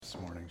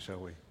shall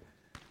we?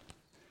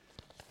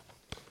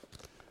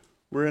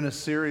 We're in a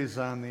series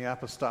on the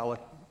apostolic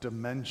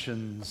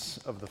dimensions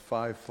of the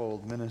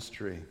fivefold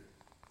ministry.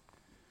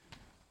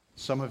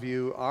 Some of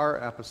you are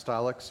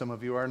apostolic, some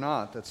of you are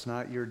not. That's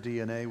not your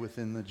DNA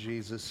within the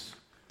Jesus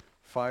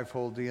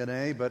fivefold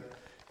DNA, but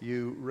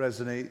you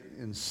resonate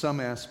in some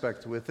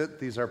aspect with it.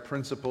 These are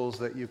principles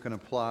that you can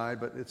apply,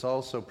 but it's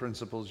also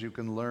principles you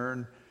can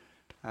learn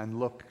and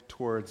look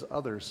towards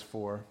others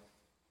for.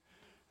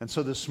 And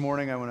so this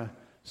morning I want to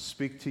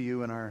speak to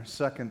you in our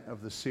second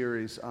of the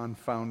series on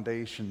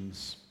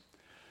foundations.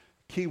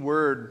 Key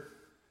word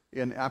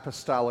in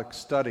apostolic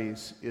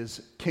studies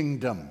is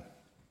kingdom.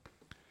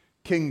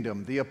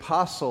 Kingdom. The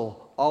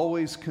apostle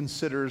always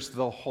considers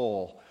the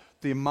whole.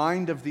 The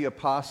mind of the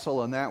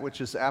apostle and that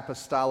which is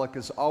apostolic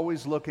is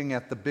always looking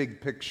at the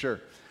big picture.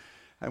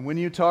 And when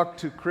you talk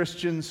to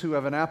Christians who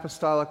have an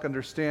apostolic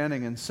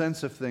understanding and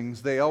sense of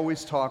things, they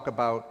always talk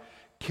about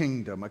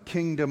kingdom, a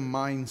kingdom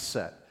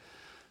mindset.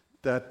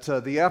 That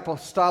the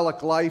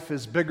apostolic life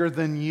is bigger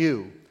than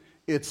you.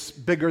 It's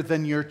bigger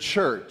than your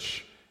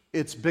church.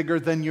 It's bigger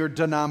than your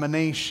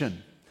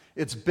denomination.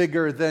 It's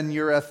bigger than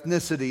your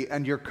ethnicity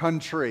and your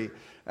country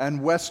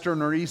and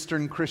Western or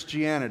Eastern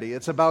Christianity.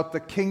 It's about the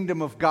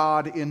kingdom of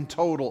God in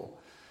total.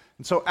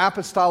 And so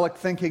apostolic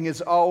thinking is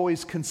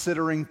always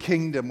considering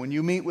kingdom. When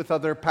you meet with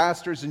other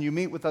pastors and you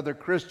meet with other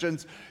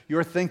Christians,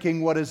 you're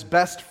thinking what is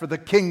best for the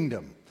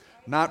kingdom.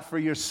 Not for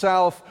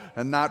yourself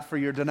and not for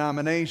your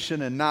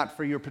denomination and not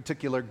for your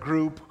particular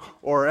group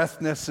or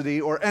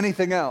ethnicity or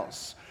anything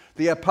else.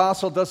 The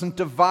apostle doesn't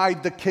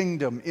divide the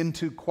kingdom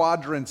into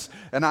quadrants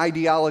and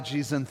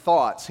ideologies and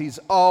thoughts. He's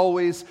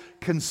always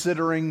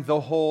considering the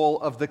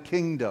whole of the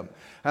kingdom.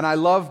 And I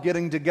love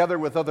getting together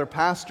with other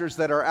pastors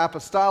that are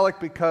apostolic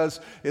because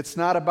it's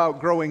not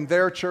about growing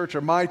their church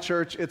or my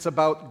church, it's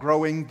about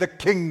growing the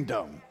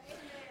kingdom.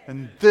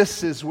 And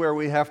this is where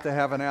we have to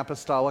have an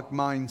apostolic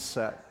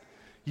mindset.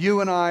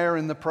 You and I are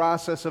in the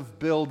process of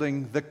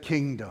building the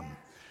kingdom.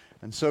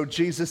 And so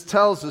Jesus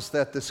tells us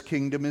that this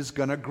kingdom is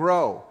going to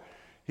grow.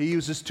 He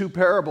uses two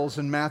parables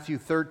in Matthew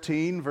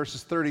 13,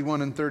 verses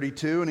 31 and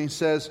 32, and he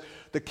says,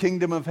 the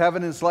kingdom of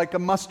heaven is like a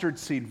mustard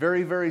seed,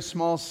 very, very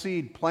small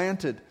seed,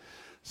 planted,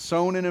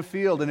 sown in a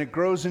field, and it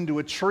grows into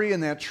a tree,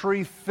 and that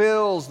tree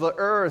fills the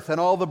earth, and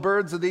all the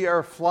birds of the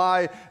air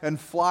fly and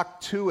flock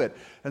to it.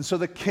 And so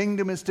the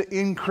kingdom is to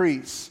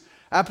increase.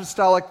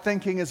 Apostolic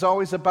thinking is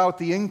always about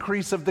the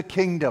increase of the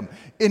kingdom,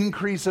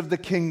 increase of the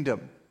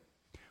kingdom.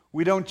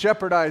 We don't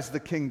jeopardize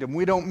the kingdom.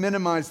 We don't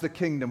minimize the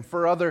kingdom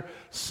for other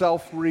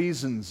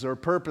self-reasons or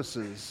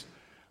purposes.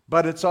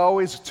 But it's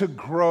always to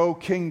grow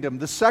kingdom.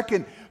 The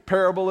second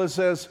parable is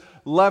as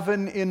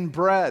leaven in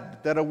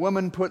bread, that a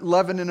woman put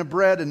leaven in a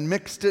bread and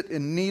mixed it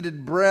in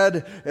kneaded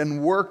bread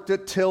and worked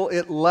it till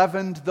it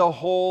leavened the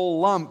whole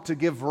lump to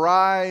give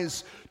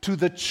rise to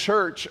the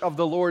church of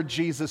the Lord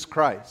Jesus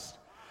Christ.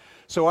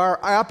 So our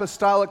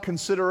apostolic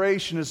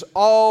consideration is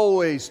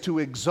always to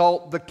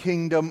exalt the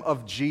kingdom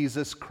of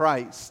Jesus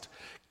Christ.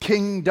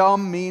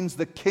 Kingdom means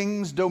the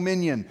king's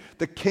dominion,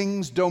 the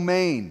king's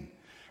domain.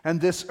 And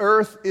this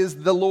earth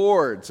is the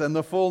Lord's and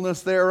the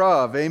fullness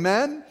thereof.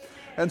 Amen?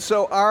 And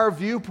so our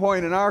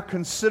viewpoint and our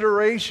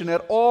consideration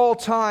at all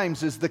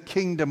times is the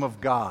kingdom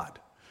of God.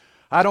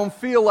 I don't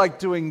feel like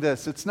doing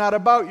this. It's not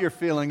about your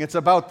feeling. It's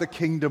about the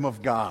kingdom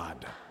of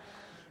God.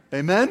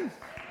 Amen?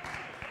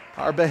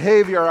 Our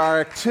behavior,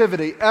 our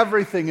activity,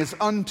 everything is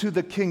unto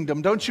the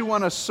kingdom. Don't you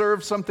want to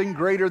serve something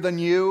greater than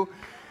you?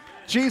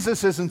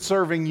 Jesus isn't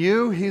serving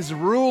you. He's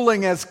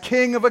ruling as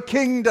king of a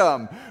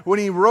kingdom. When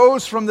he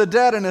rose from the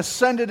dead and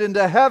ascended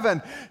into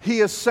heaven, he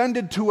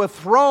ascended to a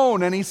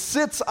throne and he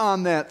sits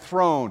on that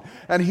throne.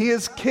 And he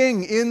is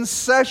king in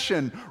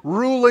session,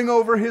 ruling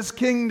over his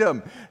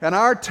kingdom. And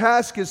our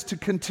task is to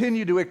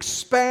continue to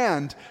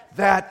expand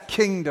that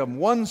kingdom,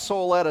 one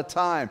soul at a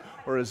time,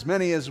 or as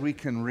many as we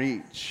can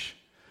reach.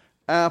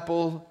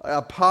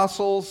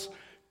 Apostles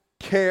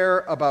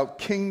care about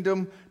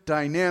kingdom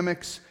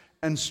dynamics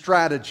and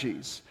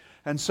strategies.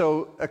 And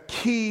so a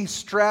key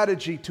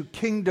strategy to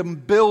kingdom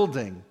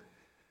building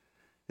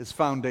is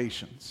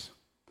foundations.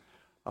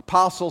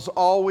 Apostles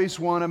always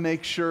want to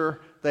make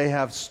sure they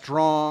have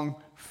strong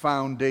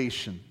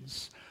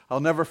foundations. I'll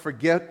never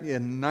forget,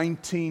 in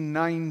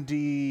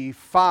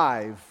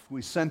 1995,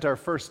 we sent our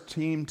first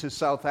team to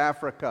South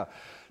Africa,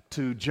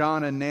 to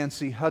John and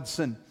Nancy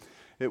Hudson.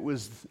 It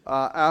was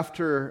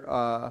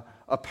after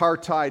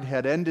apartheid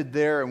had ended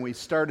there, and we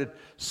started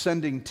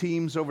sending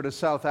teams over to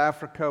South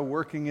Africa,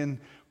 working in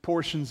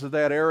portions of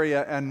that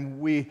area, and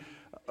we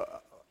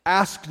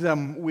asked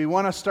them, we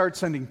want to start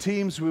sending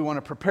teams, we want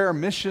to prepare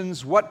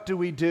missions, what do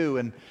we do?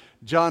 And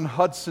John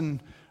Hudson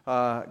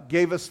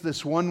gave us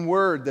this one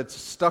word that's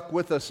stuck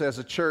with us as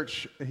a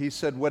church. He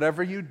said,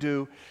 whatever you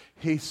do,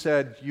 he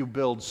said, you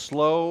build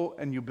slow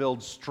and you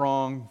build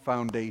strong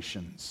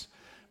foundations.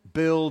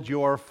 Build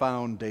your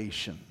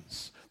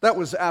foundations. That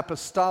was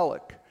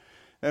apostolic.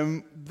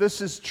 And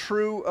this is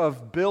true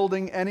of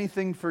building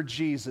anything for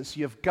Jesus.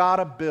 You've got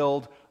to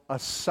build a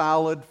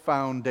solid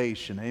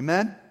foundation.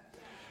 Amen?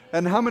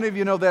 And how many of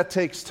you know that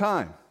takes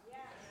time?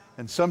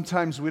 And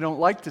sometimes we don't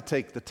like to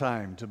take the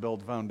time to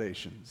build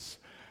foundations.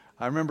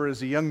 I remember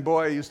as a young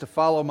boy, I used to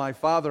follow my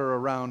father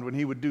around when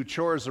he would do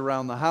chores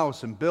around the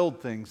house and build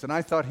things, and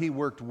I thought he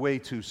worked way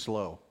too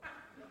slow.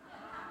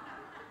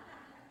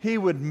 He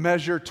would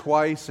measure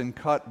twice and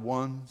cut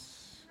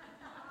once.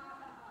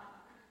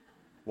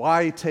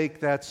 Why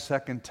take that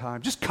second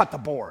time? Just cut the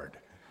board.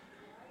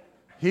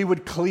 He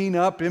would clean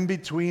up in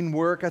between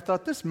work. I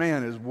thought, this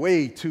man is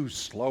way too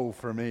slow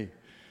for me.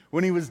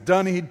 When he was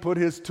done, he'd put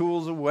his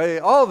tools away,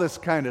 all this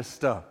kind of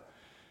stuff.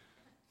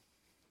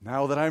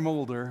 Now that I'm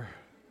older,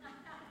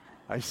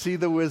 I see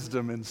the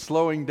wisdom in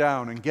slowing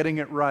down and getting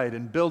it right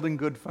and building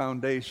good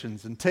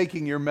foundations and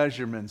taking your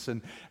measurements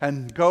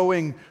and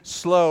going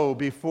slow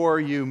before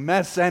you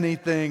mess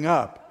anything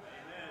up.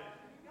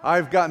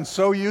 I've gotten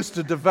so used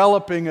to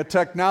developing a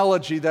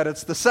technology that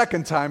it's the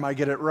second time I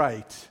get it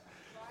right.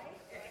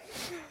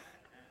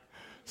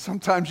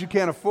 Sometimes you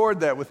can't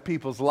afford that with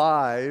people's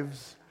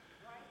lives.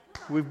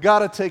 We've got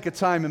to take a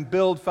time and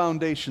build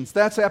foundations.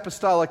 That's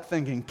apostolic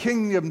thinking,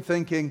 kingdom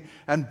thinking,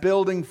 and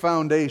building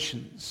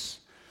foundations.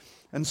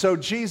 And so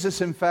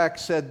Jesus, in fact,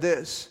 said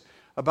this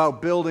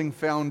about building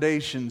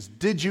foundations.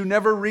 Did you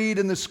never read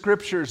in the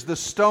Scriptures, the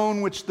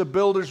stone which the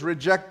builders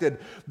rejected,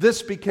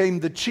 this became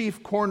the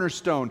chief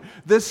cornerstone.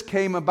 This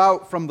came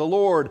about from the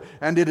Lord,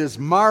 and it is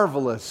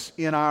marvelous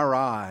in our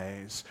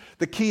eyes.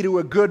 The key to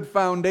a good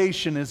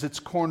foundation is its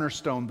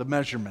cornerstone, the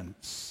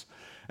measurements.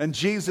 And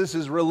Jesus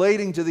is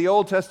relating to the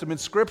Old Testament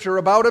Scripture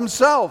about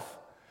himself.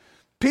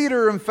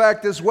 Peter, in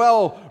fact, as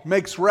well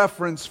makes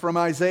reference from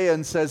Isaiah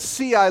and says,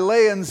 "See, I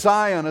lay in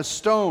Zion a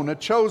stone, a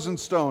chosen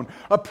stone,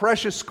 a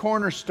precious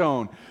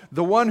cornerstone.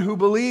 The one who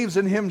believes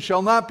in him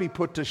shall not be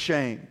put to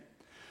shame.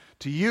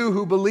 To you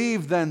who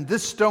believe, then,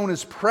 this stone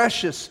is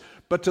precious,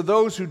 but to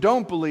those who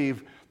don't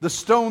believe, the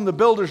stone the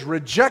builders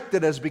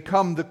rejected has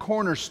become the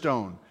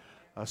cornerstone,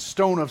 a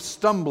stone of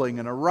stumbling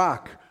and a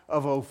rock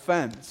of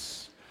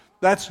offense."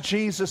 That's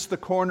Jesus, the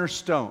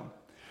cornerstone.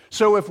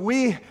 So if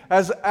we,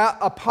 as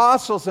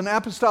apostles and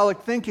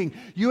apostolic thinking,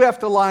 you have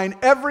to line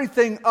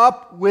everything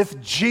up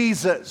with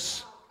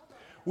Jesus.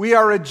 We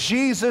are a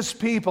Jesus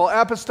people.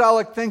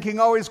 Apostolic thinking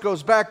always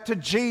goes back to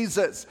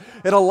Jesus.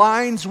 It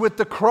aligns with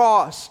the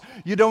cross.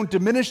 You don't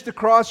diminish the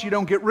cross. You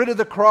don't get rid of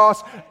the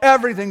cross.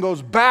 Everything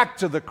goes back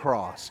to the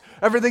cross.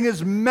 Everything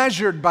is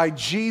measured by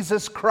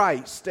Jesus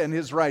Christ and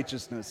His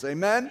righteousness.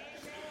 Amen?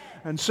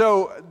 And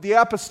so the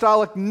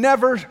apostolic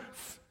never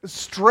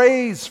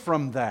strays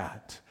from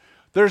that.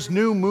 There's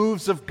new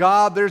moves of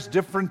God, there's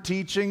different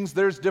teachings,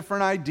 there's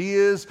different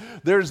ideas,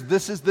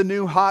 this is the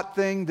new hot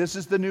thing, this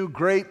is the new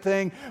great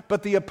thing,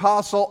 but the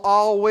apostle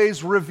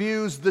always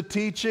reviews the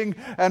teaching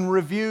and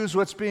reviews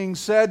what's being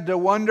said to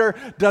wonder,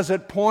 does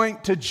it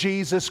point to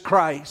Jesus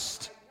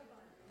Christ?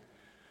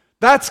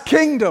 That's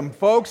kingdom,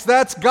 folks,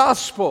 that's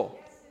gospel.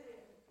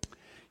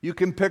 You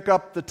can pick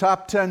up the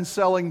top 10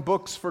 selling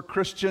books for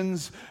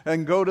Christians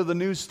and go to the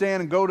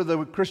newsstand and go to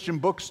the Christian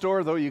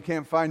bookstore, though you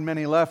can't find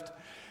many left.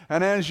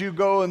 And as you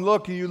go and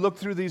you look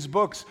through these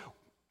books,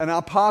 an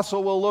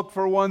apostle will look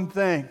for one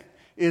thing.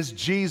 Is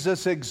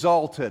Jesus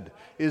exalted?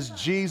 Is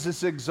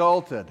Jesus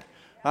exalted?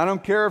 I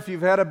don't care if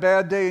you've had a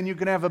bad day and you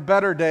can have a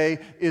better day.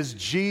 Is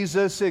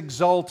Jesus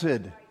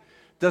exalted?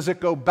 Does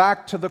it go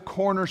back to the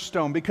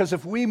cornerstone? Because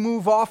if we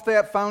move off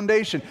that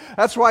foundation,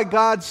 that's why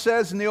God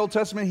says in the Old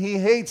Testament He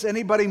hates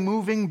anybody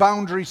moving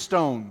boundary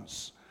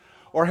stones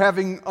or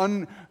having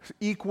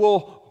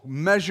unequal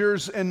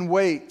measures and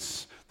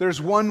weights. There's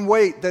one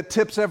weight that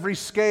tips every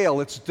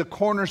scale. It's the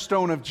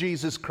cornerstone of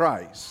Jesus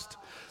Christ.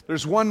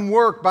 There's one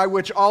work by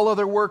which all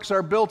other works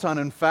are built on.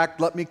 In fact,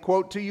 let me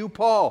quote to you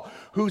Paul,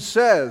 who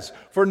says,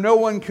 "For no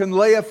one can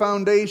lay a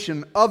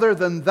foundation other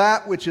than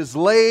that which is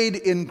laid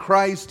in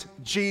Christ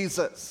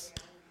Jesus."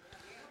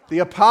 The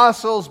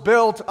apostles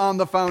built on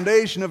the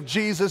foundation of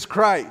Jesus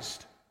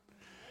Christ.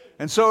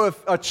 And so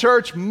if a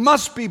church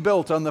must be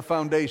built on the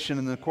foundation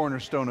and the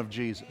cornerstone of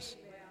Jesus.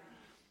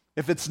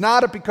 If it's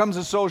not, it becomes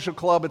a social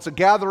club. It's a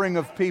gathering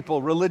of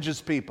people,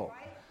 religious people.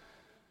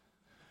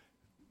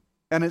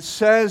 And it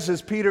says,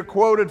 as Peter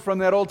quoted from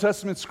that Old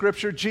Testament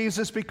scripture,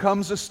 Jesus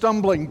becomes a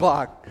stumbling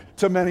block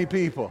to many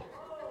people.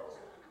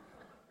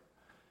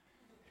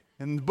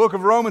 In the book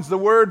of Romans, the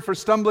word for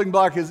stumbling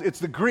block it's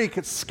the Greek,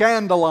 it's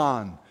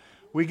scandalon.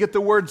 We get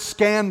the word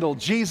scandal.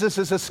 Jesus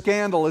is a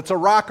scandal. It's a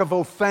rock of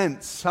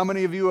offense. How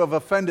many of you have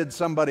offended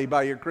somebody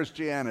by your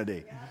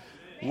Christianity?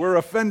 We're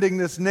offending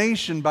this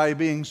nation by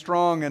being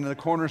strong in the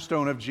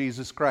cornerstone of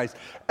Jesus Christ.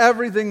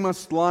 Everything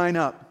must line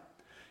up.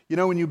 You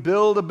know, when you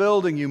build a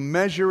building, you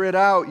measure it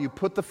out, you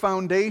put the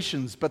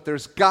foundations, but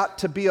there's got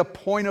to be a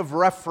point of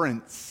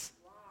reference.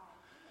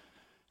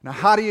 Now,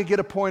 how do you get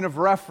a point of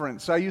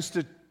reference? I used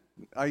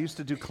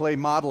to do clay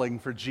modeling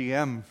for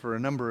GM for a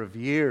number of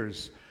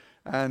years,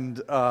 and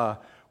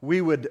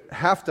we would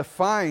have to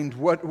find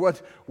what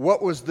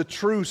was the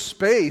true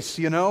space,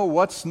 you know,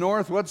 what's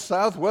north, what's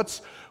south,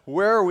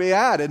 where are we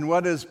at, and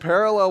what is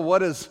parallel,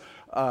 what is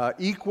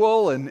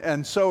equal,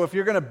 and so if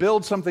you're going to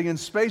build something in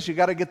space, you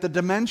got to get the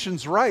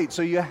dimensions right,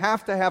 so you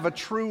have to have a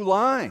true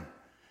line.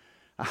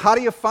 How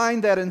do you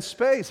find that in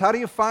space? How do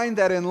you find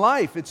that in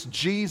life? It's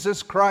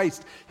Jesus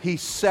Christ. He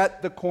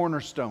set the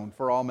cornerstone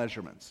for all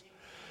measurements.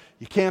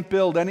 You can't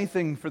build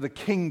anything for the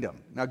kingdom.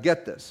 Now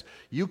get this.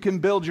 You can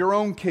build your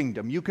own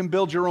kingdom. You can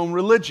build your own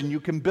religion. You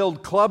can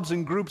build clubs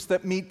and groups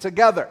that meet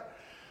together.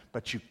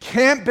 But you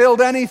can't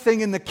build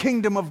anything in the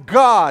kingdom of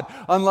God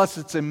unless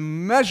it's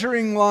in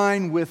measuring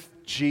line with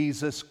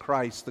Jesus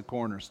Christ, the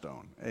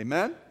cornerstone.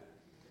 Amen?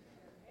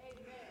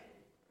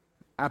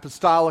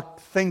 Apostolic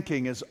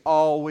thinking is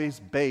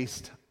always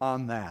based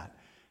on that,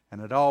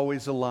 and it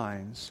always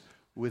aligns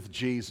with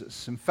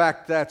Jesus. In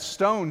fact, that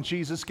stone,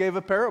 Jesus gave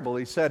a parable.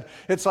 He said,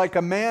 it's like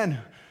a man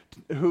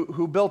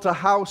who built a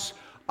house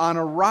on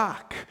a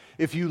rock.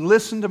 If you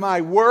listen to my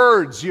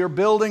words, you're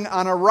building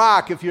on a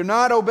rock. If you're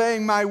not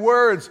obeying my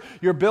words,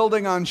 you're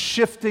building on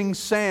shifting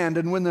sand,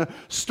 and when the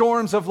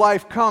storms of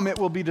life come, it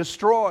will be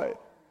destroyed.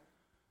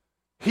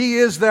 He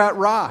is that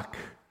rock.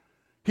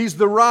 He's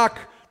the rock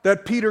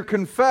that Peter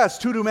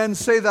confessed. Who do men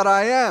say that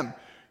I am?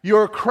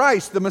 You're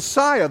Christ, the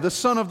Messiah, the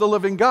Son of the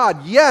living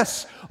God.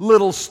 Yes,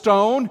 little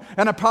stone,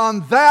 and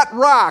upon that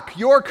rock,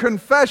 your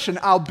confession,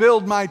 I'll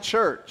build my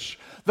church.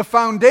 The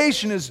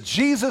foundation is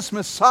Jesus,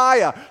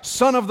 Messiah,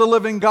 Son of the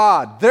living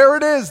God. There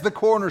it is, the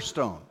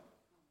cornerstone.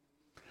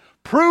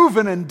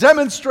 Proven and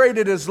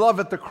demonstrated His love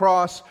at the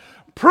cross,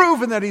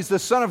 proven that He's the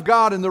Son of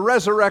God in the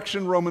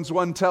resurrection, Romans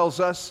 1 tells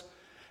us,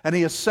 and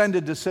He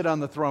ascended to sit on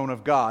the throne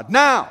of God.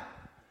 Now,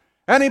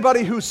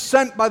 anybody who's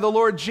sent by the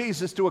Lord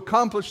Jesus to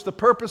accomplish the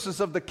purposes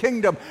of the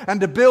kingdom and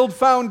to build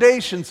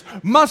foundations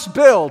must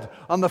build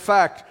on the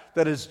fact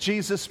that as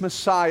Jesus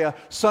Messiah,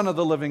 Son of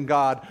the living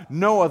God,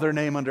 no other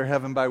name under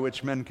heaven by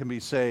which men can be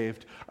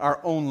saved,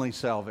 our only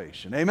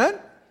salvation. Amen?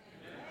 Amen.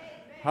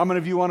 How many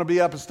of you want to be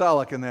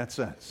apostolic in that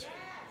sense?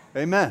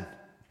 Yes. Amen.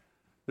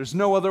 There's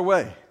no other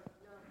way.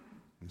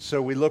 And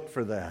so we look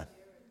for that.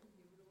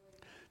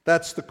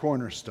 That's the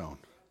cornerstone.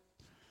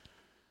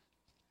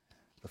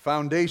 The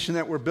foundation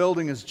that we're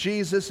building is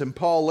Jesus, and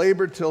Paul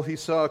labored till he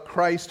saw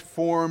Christ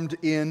formed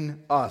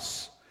in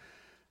us.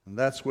 And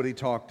that's what he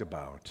talked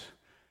about.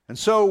 And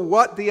so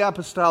what the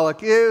apostolic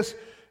is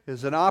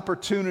an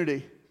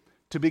opportunity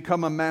to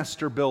become a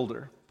master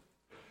builder.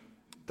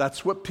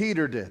 That's what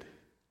Peter did.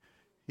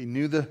 He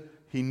knew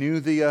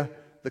the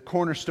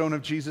cornerstone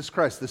of Jesus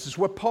Christ. This is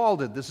what Paul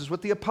did. This is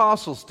what the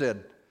apostles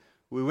did.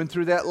 We went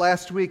through that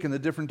last week in the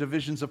different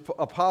divisions of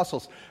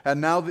apostles. And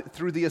now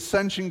through the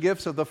ascension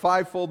gifts of the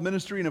fivefold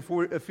ministry in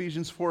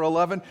Ephesians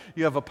 4:11,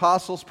 you have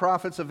apostles,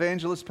 prophets,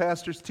 evangelists,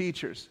 pastors,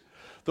 teachers.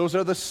 Those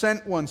are the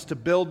sent ones to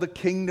build the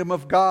kingdom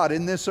of God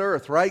in this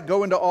earth, right?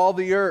 Go into all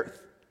the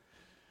earth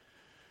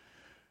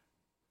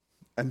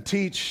and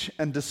teach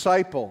and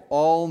disciple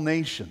all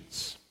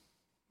nations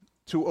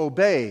to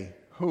obey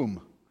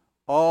whom?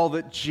 All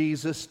that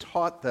Jesus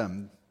taught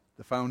them,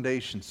 the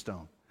foundation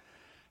stone.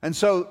 And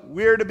so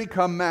we're to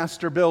become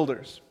master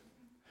builders.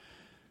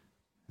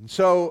 And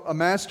so a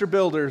master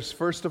builder is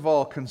first of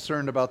all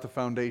concerned about the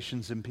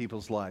foundations in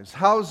people's lives.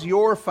 How's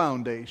your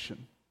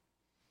foundation?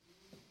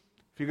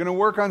 If you're going to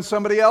work on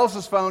somebody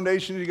else's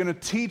foundation, you're going to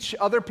teach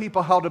other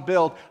people how to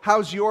build.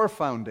 How's your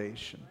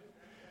foundation?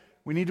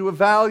 We need to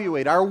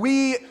evaluate. Are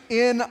we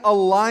in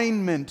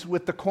alignment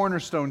with the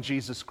cornerstone,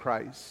 Jesus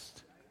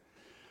Christ?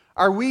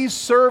 Are we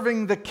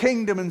serving the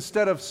kingdom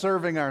instead of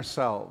serving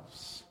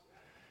ourselves?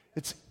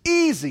 It's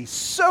easy,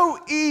 so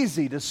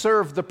easy to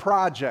serve the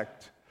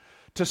project,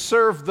 to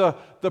serve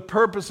the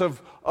purpose of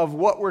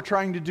what we're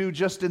trying to do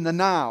just in the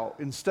now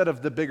instead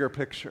of the bigger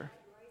picture.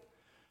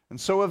 And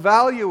so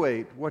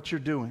evaluate what you're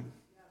doing.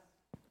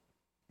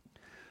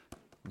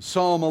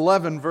 Psalm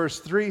 11 verse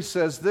 3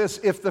 says this,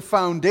 if the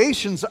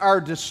foundations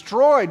are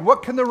destroyed,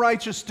 what can the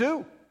righteous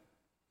do?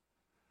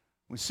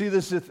 We see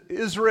this with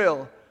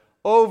Israel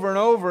over and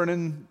over, and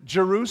in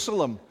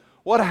Jerusalem.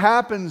 What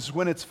happens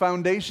when its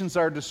foundations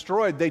are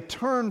destroyed? They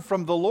turn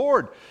from the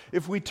Lord.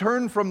 If we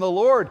turn from the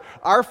Lord,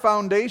 our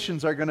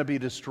foundations are going to be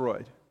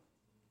destroyed.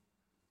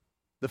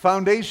 The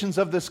foundations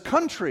of this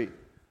country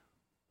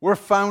were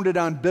founded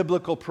on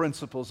biblical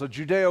principles, a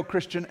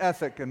Judeo-Christian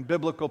ethic and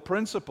biblical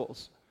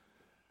principles.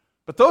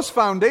 But those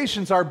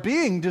foundations are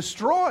being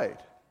destroyed.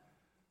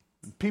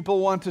 People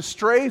want to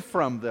stray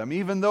from them,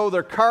 even though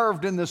they're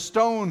carved in the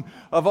stone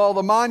of all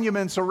the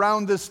monuments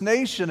around this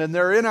nation, and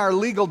they're in our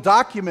legal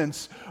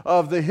documents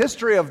of the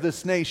history of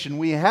this nation.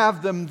 We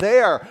have them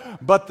there.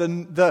 But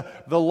the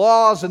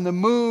laws and the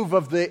move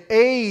of the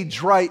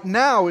age right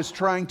now is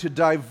trying to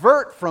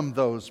divert from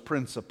those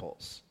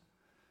principles.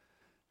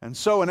 And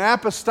so an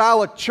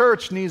apostolic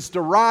church needs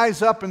to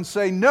rise up and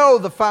say, no,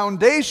 the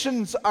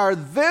foundations are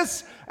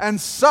this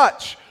and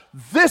such.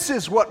 This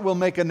is what will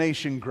make a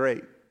nation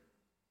great.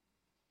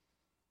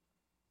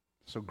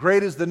 So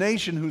great is the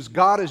nation whose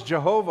God is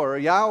Jehovah or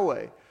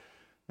Yahweh.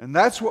 And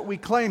that's what we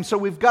claim. So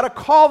we've got to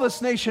call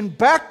this nation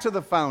back to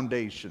the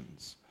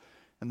foundations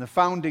and the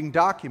founding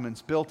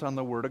documents built on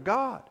the Word of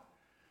God.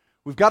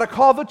 We've got to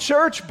call the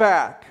church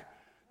back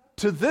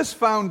to this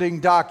founding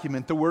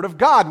document, the Word of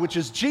God, which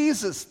is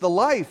Jesus, the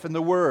life and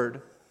the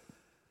Word.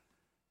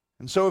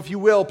 And so if you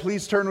will,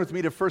 please turn with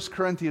me to 1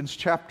 Corinthians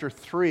chapter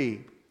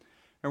 3.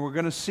 And we're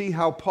going to see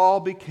how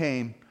Paul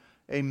became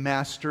a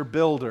master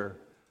builder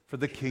for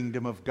the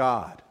kingdom of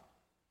God.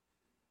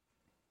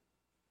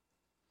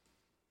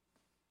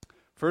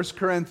 1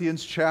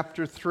 Corinthians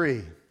chapter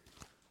 3.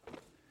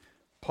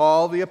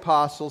 Paul the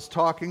Apostle is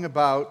talking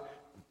about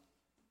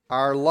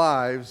our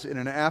lives in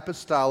an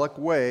apostolic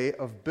way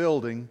of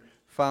building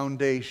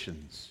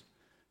foundations.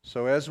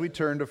 So as we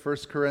turn to 1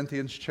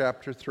 Corinthians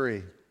chapter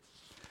 3,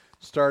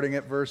 starting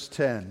at verse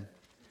 10,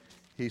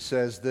 he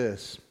says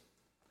this: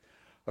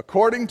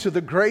 "According to the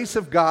grace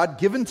of God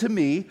given to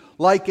me,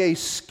 like a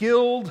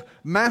skilled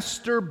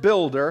master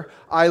builder,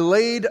 I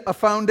laid a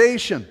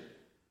foundation,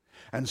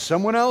 and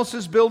someone else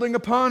is building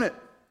upon it.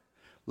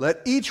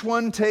 Let each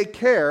one take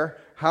care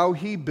how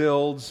he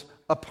builds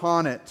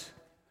upon it."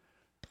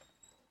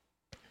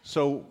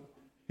 So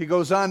he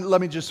goes on,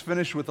 let me just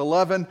finish with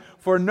 11.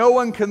 "For no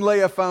one can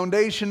lay a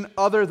foundation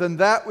other than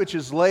that which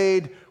is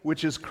laid,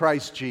 which is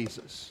Christ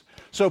Jesus."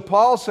 So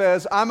Paul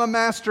says, I'm a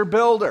master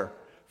builder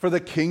for the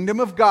kingdom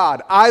of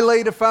God. I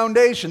laid a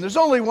foundation. There's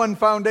only one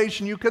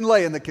foundation you can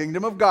lay in the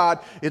kingdom of God.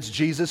 It's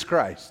Jesus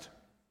Christ.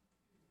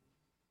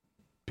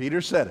 Peter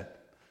said it.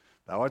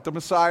 Thou art the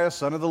Messiah,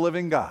 Son of the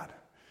living God.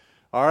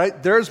 All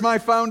right, there's my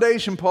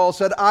foundation, Paul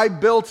said. I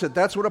built it.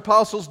 That's what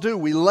apostles do.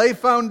 We lay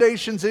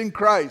foundations in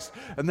Christ,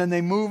 and then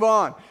they move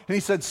on. And he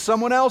said,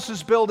 someone else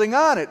is building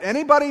on it.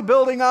 Anybody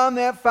building on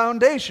that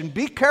foundation,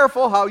 be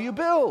careful how you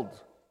build.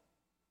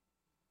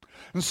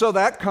 And so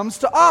that comes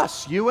to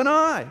us, you and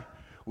I.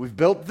 We've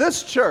built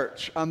this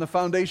church on the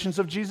foundations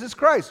of Jesus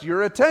Christ.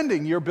 You're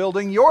attending. You're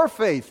building your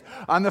faith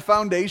on the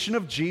foundation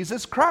of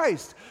Jesus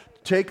Christ.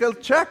 Take a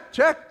check.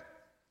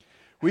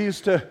 We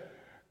used to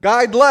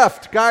guide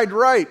left, guide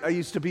right. I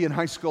used to be in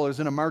high school. I was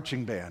in a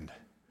marching band.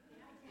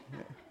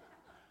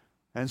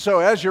 And so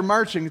as you're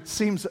marching, it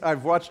seems,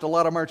 I've watched a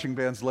lot of marching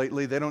bands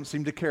lately. They don't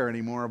seem to care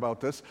anymore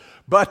about this.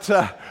 But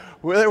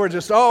they were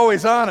just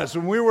always on us.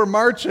 When we were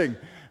marching,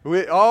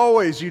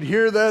 you'd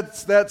hear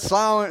that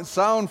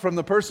sound from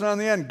the person on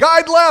the end.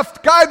 Guide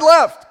left,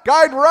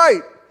 guide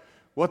right.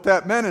 What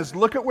that meant is,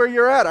 look at where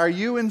you're at. Are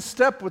you in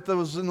step with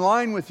those in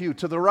line with you,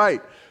 to the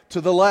right, to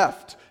the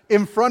left,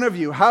 in front of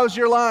you? How's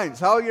your lines?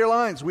 How are your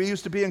lines? We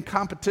used to be in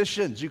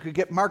competitions. You could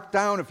get marked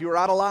down if you were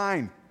out of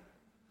line.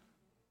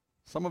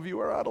 Some of you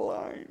are out of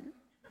line.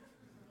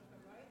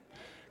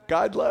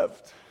 Guide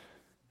left,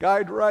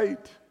 guide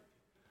right.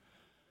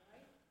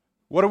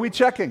 What are we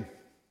checking?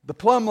 The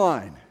plumb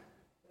line.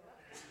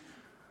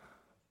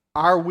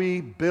 Are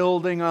we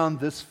building on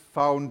this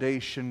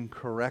foundation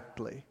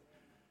correctly?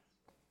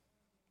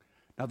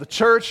 Now, the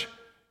church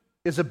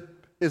is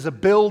a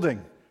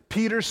building.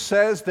 Peter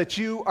says that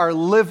you are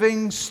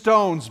living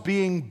stones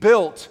being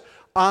built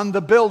on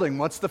the building.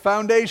 What's the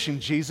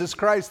foundation? Jesus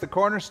Christ, the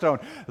cornerstone,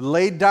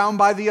 laid down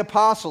by the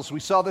apostles. We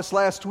saw this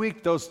last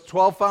week. Those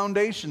 12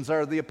 foundations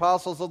are the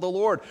apostles of the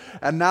Lord.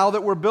 And now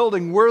that we're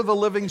building, we're the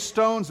living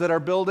stones that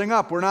are building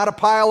up. We're not a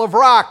pile of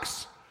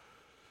rocks.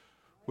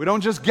 We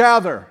don't just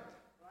gather.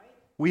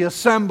 We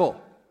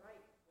assemble.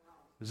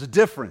 There's a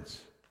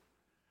difference.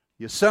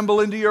 You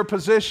assemble into your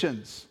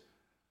positions.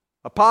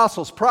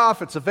 Apostles,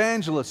 prophets,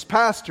 evangelists,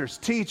 pastors,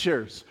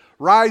 teachers,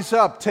 rise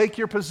up, take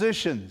your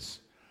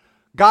positions.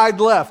 Guide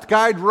left,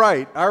 guide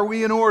right. Are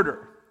we in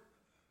order?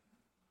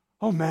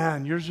 Oh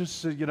man, you're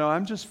just,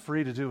 I'm just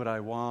free to do what I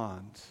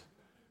want.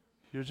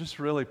 You're just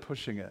really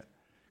pushing it.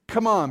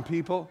 Come on,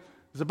 people.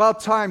 It's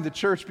about time the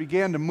church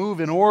began to move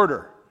in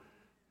order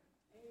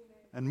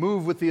and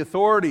move with the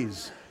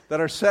authorities that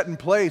are set in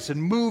place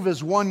and move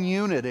as one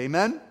unit.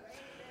 Amen?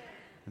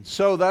 And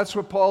so that's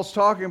what Paul's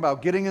talking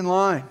about, getting in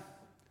line.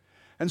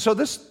 And so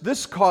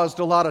this caused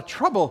a lot of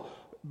trouble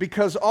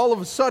because all of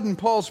a sudden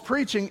Paul's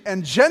preaching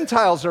and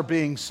Gentiles are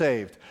being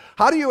saved.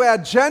 How do you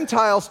add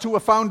Gentiles to a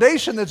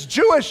foundation that's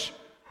Jewish?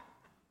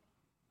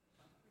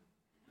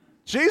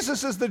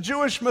 Jesus is the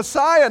Jewish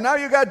Messiah. Now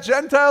you got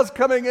Gentiles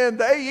coming in.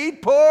 They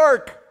eat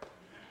pork.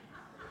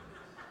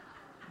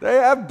 They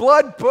have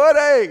blood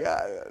pudding.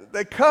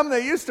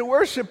 They used to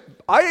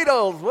worship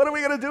idols. What are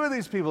we going to do with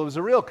these people? It was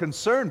a real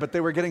concern, but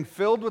they were getting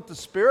filled with the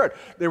Spirit.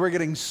 They were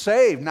getting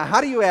saved. Now, how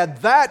do you add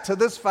that to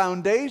this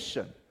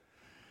foundation?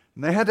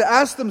 And they had to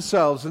ask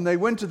themselves, and they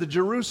went to the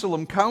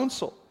Jerusalem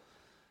Council.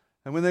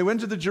 And when they went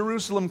to the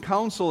Jerusalem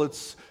Council,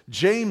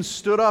 James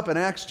stood up in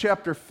Acts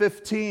chapter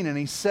 15, and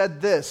he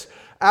said this: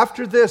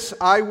 "After this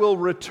I will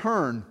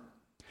return,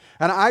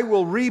 and I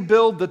will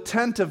rebuild the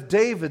tent of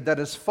David that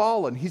has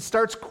fallen." He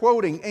starts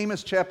quoting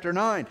Amos chapter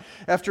 9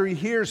 after he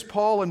hears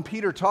Paul and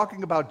Peter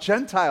talking about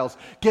Gentiles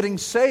getting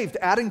saved,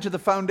 adding to the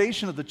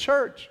foundation of the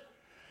church.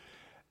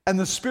 And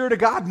the Spirit of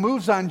God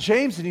moves on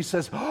James and he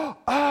says,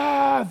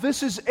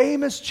 this is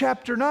Amos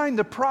chapter 9,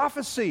 the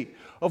prophecy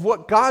of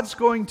what God's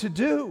going to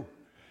do.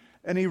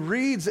 And he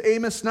reads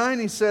Amos 9,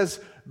 he says,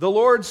 the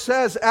Lord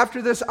says,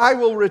 "After this I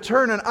will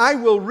return and I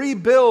will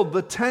rebuild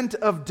the tent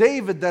of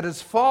David that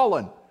has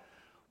fallen."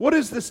 What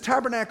is this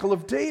tabernacle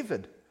of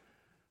David?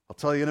 I'll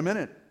tell you in a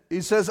minute. He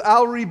says,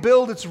 "I'll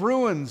rebuild its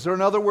ruins," or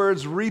in other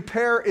words,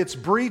 repair its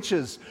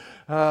breaches,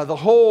 the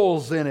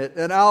holes in it,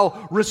 and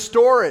I'll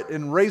restore it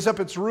and raise up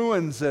its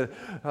ruins,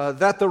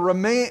 that the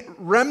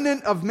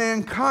remnant of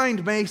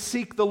mankind may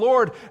seek the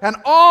Lord, and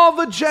all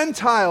the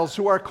Gentiles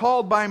who are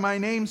called by my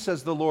name,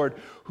 says the Lord,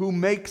 who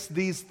makes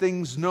these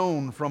things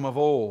known from of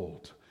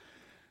old.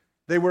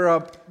 They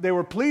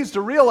were pleased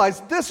to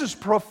realize this is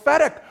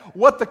prophetic.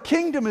 What the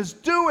kingdom is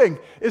doing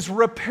is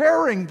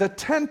repairing the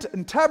tent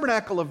and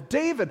tabernacle of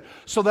David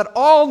so that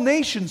all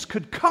nations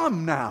could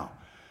come now.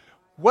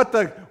 What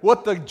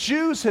the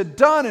Jews had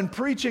done in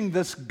preaching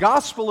this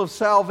gospel of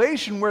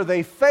salvation, where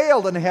they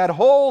failed and had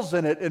holes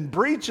in it and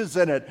breaches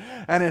in it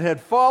and it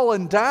had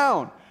fallen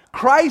down,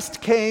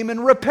 Christ came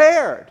and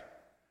repaired.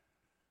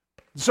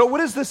 So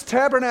what is this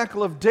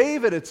tabernacle of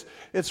David?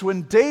 It's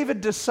when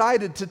David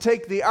decided to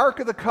take the Ark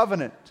of the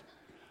Covenant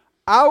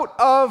out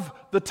of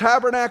the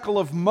tabernacle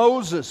of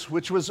Moses,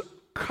 which was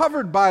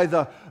covered by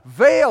the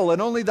veil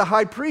and only the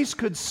high priest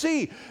could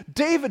see.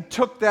 David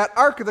took that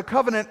Ark of the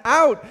Covenant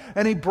out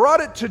and he brought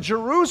it to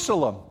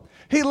Jerusalem.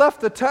 He left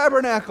the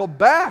tabernacle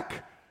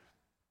back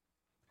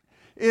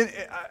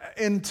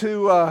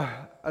into,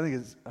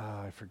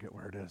 I forget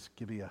where it is,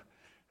 Gibeah.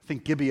 I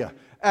think Gibeah.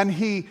 And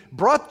he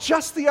brought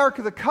just the Ark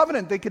of the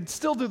Covenant. They could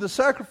still do the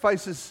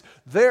sacrifices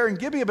there in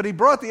Gibeah, but he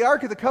brought the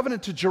Ark of the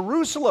Covenant to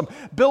Jerusalem,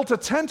 built a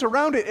tent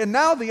around it, and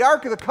now the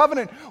Ark of the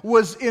Covenant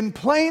was in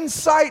plain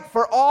sight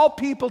for all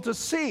people to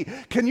see.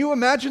 Can you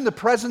imagine the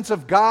presence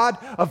of God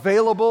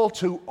available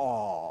to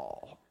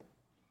all?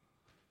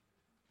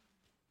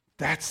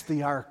 That's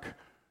the Ark,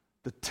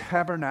 the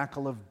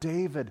tabernacle of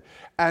David.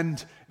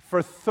 And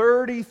for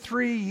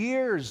 33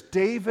 years,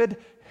 David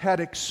had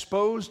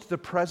exposed the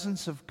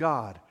presence of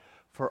God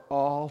for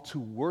all to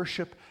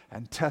worship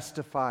and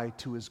testify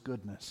to his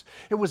goodness.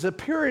 It was a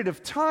period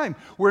of time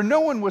where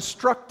no one was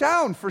struck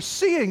down for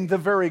seeing the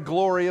very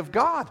glory of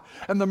God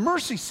and the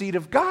mercy seat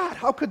of God.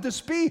 How could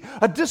this be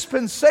a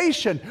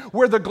dispensation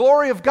where the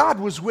glory of God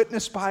was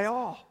witnessed by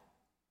all?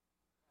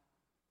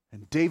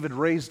 And David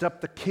raised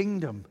up the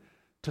kingdom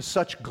to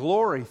such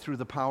glory through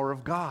the power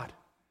of God.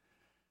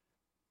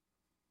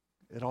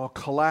 It all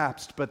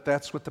collapsed, but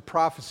that's what the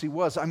prophecy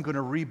was. I'm going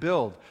to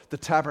rebuild the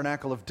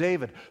tabernacle of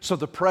David so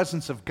the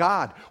presence of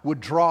God would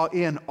draw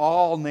in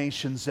all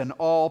nations and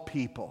all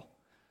people.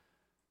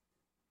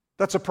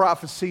 That's a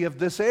prophecy of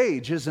this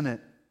age, isn't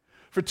it?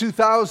 For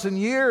 2,000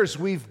 years,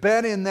 we've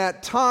been in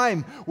that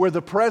time where the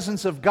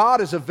presence of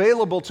God is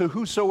available to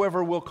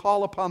whosoever will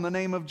call upon the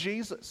name of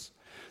Jesus.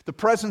 The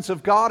presence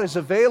of God is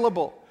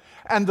available.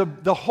 And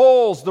the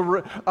holes,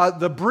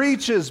 the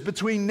breaches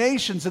between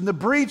nations and the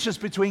breaches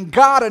between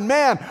God and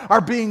man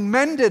are being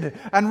mended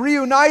and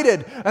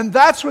reunited. And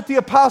that's what the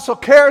apostle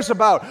cares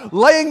about,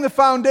 laying the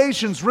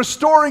foundations,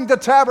 restoring the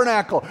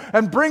tabernacle,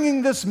 and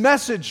bringing this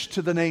message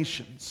to the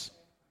nations.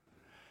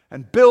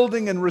 And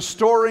building and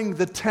restoring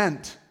the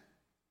tent,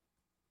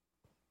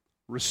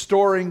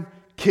 restoring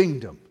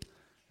kingdom.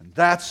 And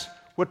that's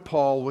what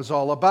Paul was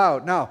all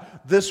about. Now,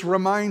 this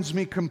reminds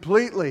me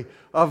completely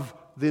of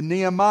the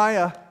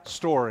Nehemiah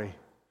story,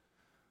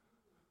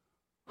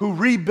 who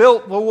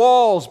rebuilt the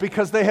walls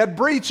because they had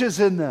breaches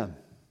in them.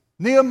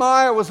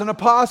 Nehemiah was an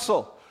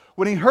apostle.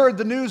 When he heard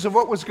the news of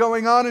what was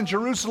going on in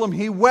Jerusalem,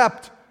 he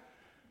wept.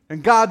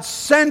 And God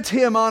sent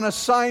him on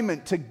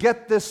assignment to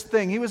get this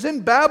thing. He was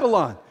in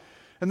Babylon,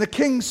 and the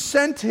king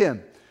sent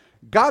him.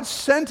 God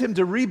sent him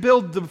to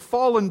rebuild the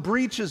fallen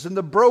breaches and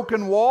the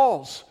broken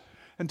walls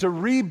and to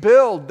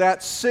rebuild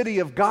that city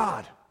of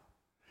God.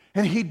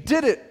 And he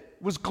did it.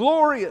 It was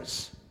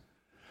glorious.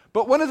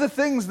 But one of the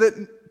things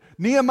that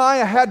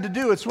Nehemiah had to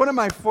do, it's one of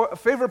my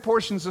favorite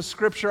portions of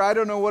Scripture. I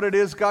don't know what it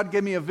is. God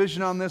gave me a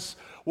vision on this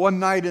one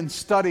night in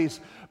studies.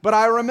 But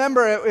I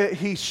remember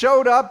he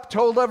showed up,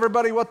 told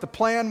everybody what the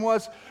plan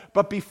was.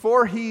 But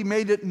before he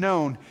made it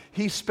known,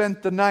 he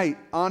spent the night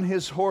on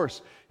his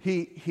horse.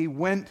 He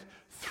went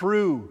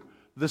through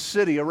the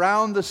city,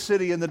 around the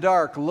city in the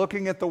dark,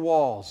 looking at the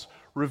walls,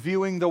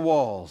 reviewing the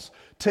walls,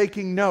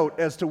 taking note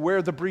as to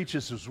where the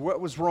breaches was,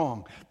 what was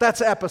wrong. That's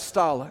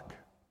apostolic.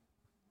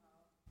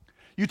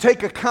 You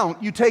take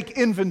account, you take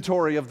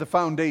inventory of the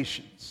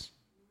foundations.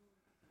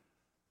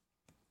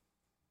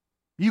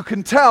 You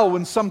can tell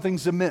when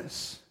something's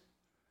amiss.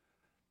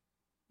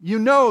 You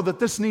know that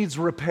this needs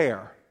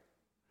repair.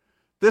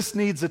 This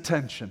needs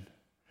attention.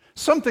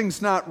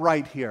 Something's not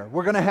right here.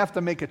 We're going to have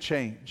to make a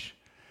change.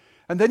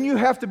 And then you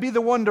have to be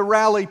the one to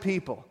rally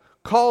people,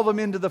 call them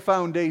into the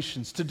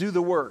foundations, to do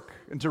the work,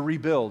 and to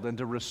rebuild and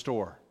to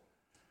restore.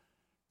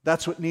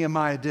 That's what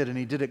Nehemiah did, and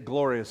he did it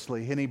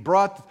gloriously. And he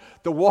brought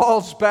the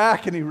walls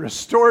back, and he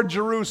restored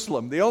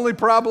Jerusalem. The only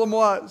problem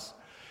was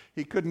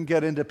he couldn't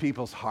get into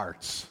people's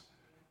hearts.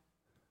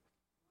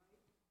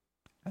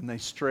 And they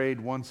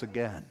strayed once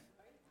again.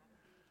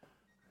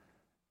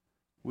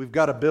 We've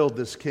got to build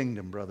this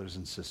kingdom, brothers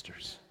and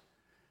sisters.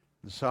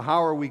 So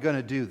how are we going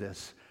to do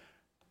this?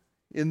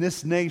 In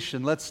this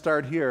nation, let's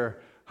start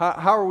here.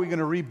 How are we going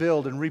to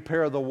rebuild and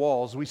repair the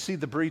walls? We see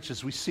the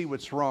breaches. We see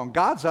what's wrong.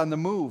 God's on the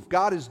move.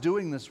 God is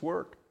doing this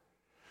work.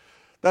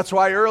 That's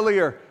why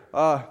earlier,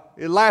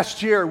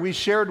 last year, we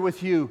shared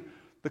with you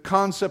the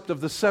concept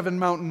of the seven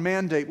mountain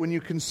mandate. When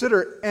you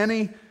consider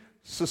any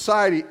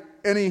society,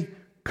 any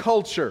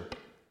culture,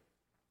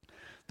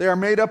 they are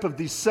made up of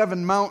these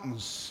seven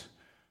mountains.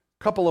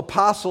 A couple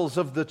apostles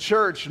of the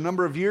church a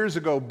number of years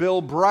ago,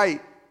 Bill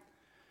Bright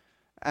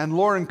and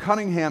Lauren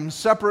Cunningham,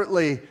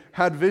 separately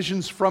had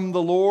visions from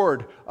the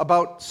Lord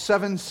about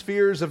 7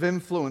 spheres of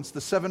influence, the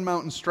seven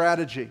mountain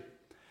strategy.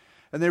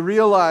 And they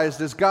realized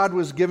as God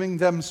was giving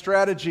them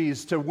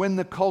strategies to win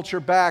the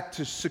culture back,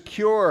 to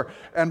secure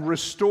and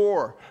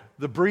restore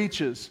the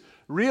breaches,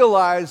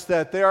 realized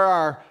that there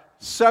are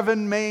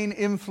 7 main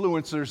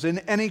influencers in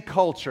any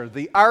culture: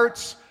 the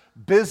arts,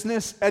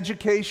 business,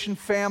 education,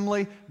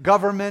 family,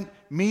 government,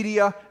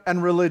 media,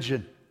 and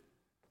religion.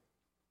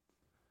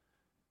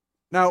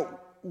 Now,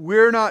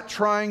 we're not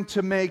trying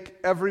to make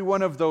every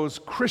one of those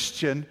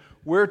Christian.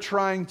 We're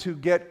trying to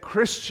get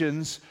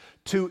Christians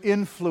to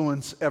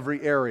influence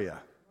every area.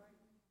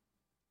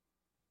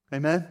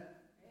 Amen?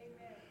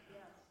 Amen.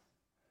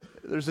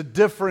 There's a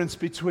difference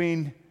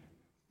between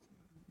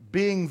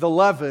being the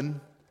leaven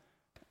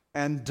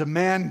and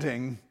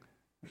demanding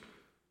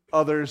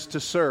others to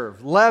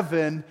serve.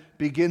 Leaven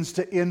begins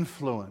to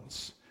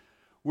influence.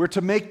 We're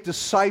to make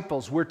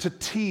disciples. We're to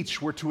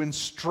teach. We're to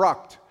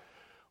instruct.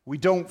 We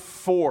don't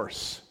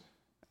force,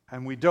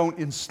 and we don't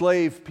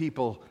enslave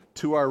people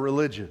to our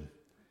religion.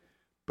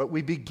 But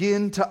we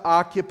begin to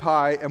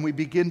occupy and we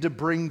begin to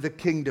bring the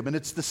kingdom. And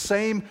it's the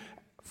same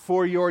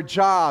for your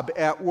job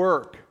at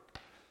work.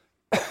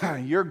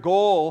 Your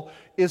goal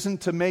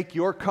isn't to make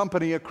your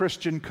company a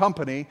Christian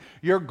company.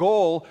 Your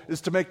goal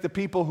is to make the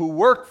people who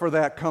work for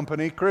that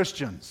company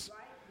Christians.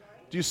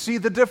 Do you see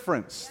the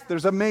difference?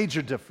 There's a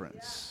major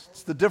difference.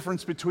 It's the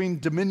difference between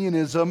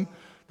dominionism,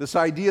 this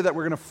idea that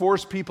we're going to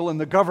force people in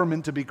the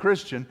government to be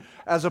Christian,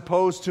 as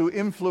opposed to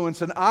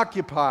influence and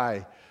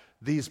occupy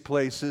these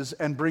places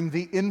and bring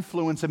the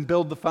influence and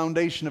build the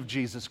foundation of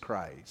Jesus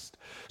Christ.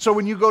 So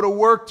when you go to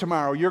work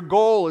tomorrow, your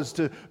goal is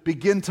to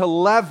begin to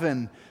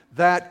leaven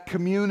that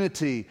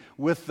community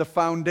with the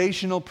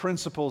foundational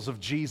principles of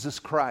Jesus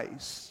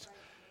Christ.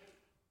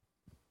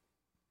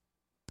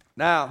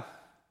 Now,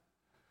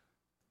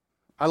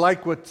 I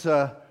like what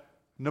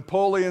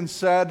Napoleon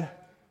said.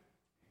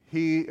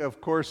 He, of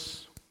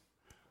course,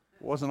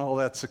 wasn't all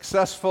that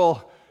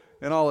successful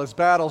in all his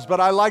battles, but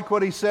I like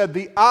what he said.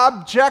 The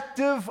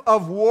objective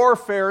of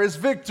warfare is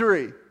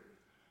victory,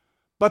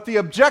 but the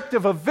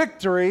objective of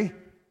victory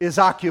is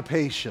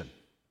occupation.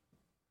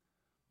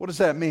 What does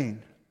that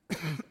mean?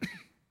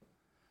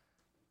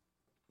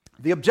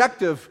 The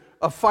objective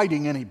of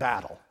fighting any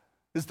battle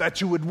is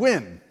that you would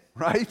win,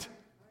 right?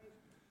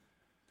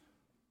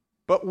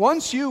 But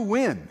once you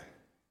win,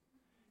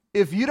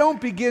 if you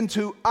don't begin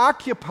to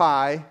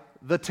occupy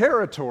the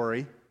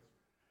territory,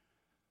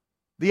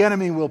 the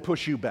enemy will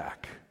push you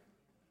back.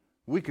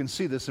 We can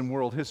see this in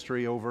world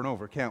history over and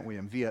over, can't we?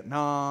 In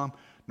Vietnam,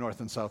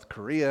 North and South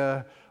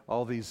Korea,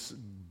 all these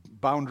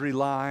boundary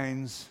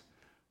lines,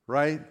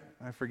 right?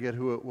 I forget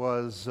who it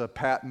was.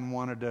 Patton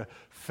wanted to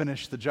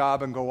finish the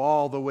job and go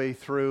all the way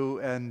through,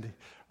 and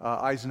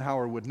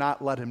Eisenhower would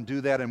not let him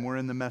do that, and we're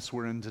in the mess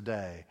we're in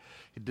today.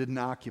 He didn't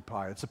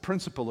occupy. It's a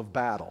principle of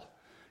battle.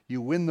 You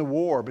win the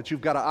war, but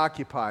you've got to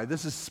occupy.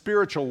 This is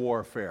spiritual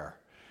warfare.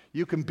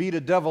 You can beat a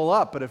devil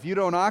up, but if you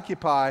don't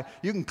occupy,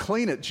 you can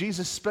clean it.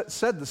 Jesus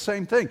said the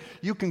same thing.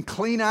 You can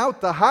clean out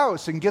the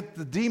house and get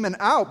the demon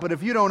out, but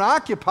if you don't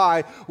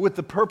occupy with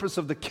the purpose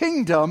of the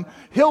kingdom,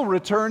 he'll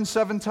return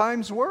 7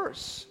 times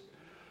worse.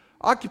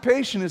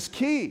 Occupation is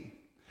key.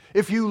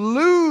 If you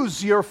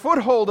lose your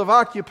foothold of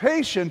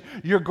occupation,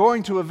 you're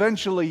going to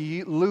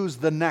eventually lose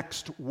the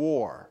next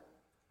war.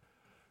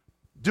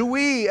 Do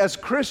we, as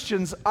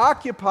Christians,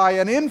 occupy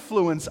and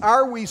influence?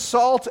 Are we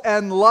salt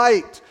and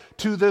light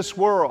to this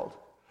world?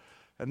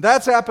 And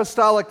that's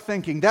apostolic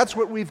thinking. That's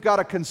what we've got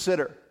to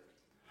consider.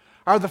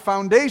 Are the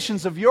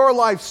foundations of your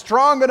life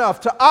strong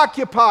enough to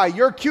occupy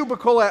your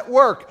cubicle at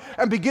work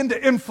and begin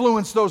to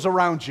influence those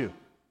around you?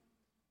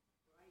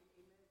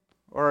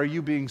 Or are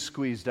you being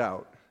squeezed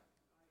out?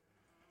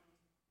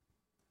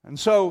 And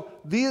so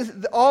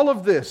all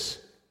of this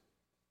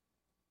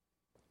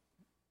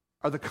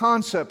are the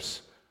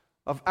concepts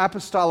of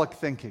apostolic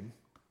thinking.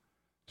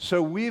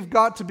 So we've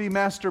got to be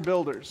master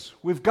builders.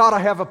 We've got to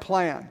have a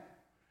plan.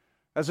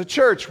 As a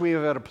church, we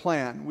have had a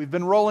plan. We've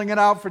been rolling it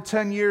out for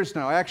 10 years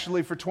now,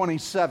 actually for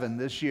 27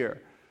 this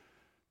year,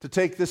 to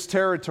take this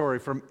territory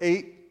from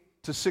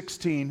 8 to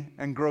 16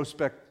 and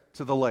Groesbeck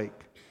to the lake.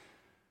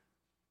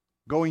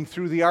 Going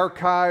through the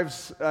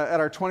archives at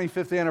our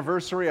 25th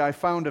anniversary, I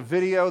found a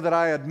video that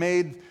I had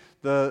made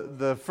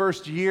the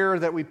first year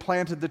that we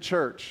planted the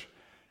church.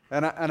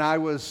 And I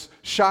was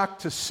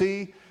shocked to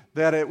see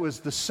that it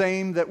was the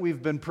same that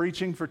we've been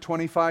preaching for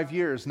 25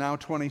 years, now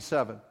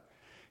 27.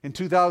 In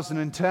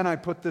 2010, I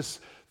put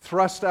this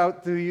thrust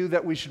out to you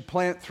that we should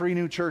plant 3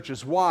 new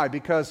churches. Why?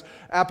 Because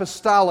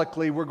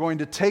apostolically, we're going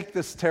to take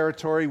this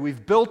territory.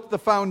 We've built the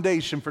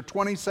foundation for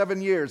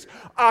 27 years,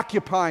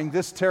 occupying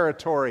this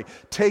territory,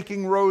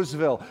 taking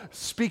Roseville,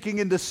 speaking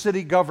into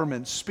city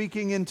government,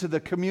 speaking into the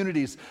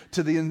communities,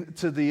 to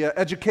the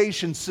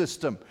education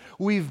system.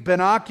 We've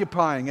been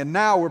occupying, and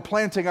now we're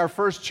planting our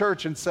first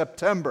church in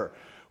September.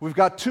 We've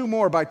got 2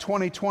 more by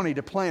 2020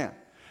 to plant.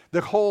 The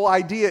whole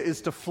idea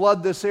is to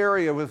flood this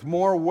area with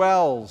more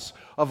wells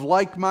of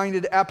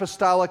like-minded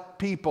apostolic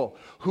people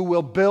who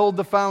will build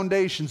the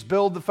foundations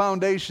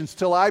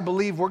till I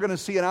believe we're going to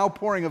see an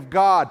outpouring of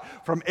God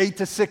from 8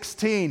 to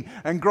 16,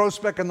 and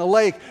Groesbeck and the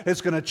Lake is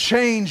going to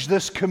change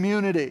this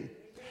community.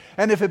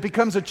 And if it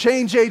becomes a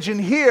change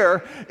agent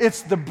here,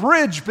 it's the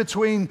bridge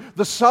between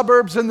the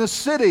suburbs and the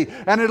city,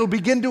 and it'll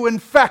begin to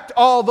infect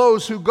all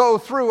those who go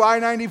through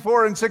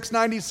I-94 and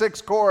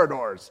 696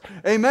 corridors.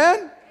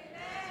 Amen?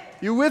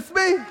 You with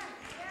me?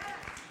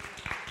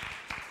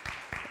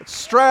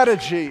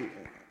 Strategy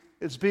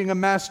is being a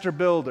master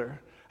builder.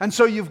 And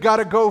so you've got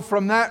to go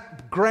from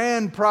that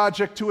grand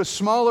project to a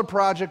smaller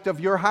project of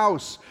your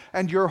house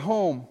and your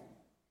home.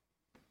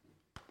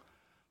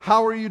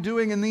 How are you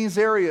doing in these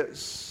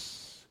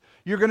areas?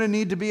 You're going to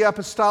need to be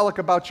apostolic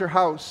about your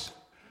house,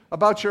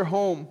 about your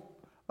home,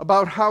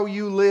 about how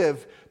you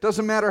live.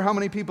 Doesn't matter how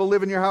many people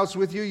live in your house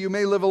with you. You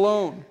may live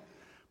alone.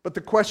 But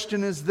the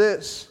question is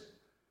this.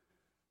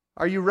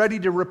 Are you ready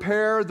to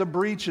repair the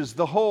breaches,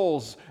 the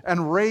holes,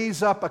 and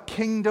raise up a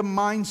kingdom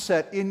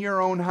mindset in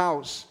your own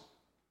house?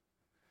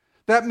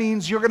 That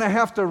means you're going to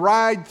have to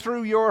ride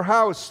through your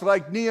house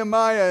like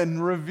Nehemiah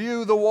and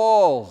review the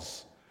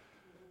walls.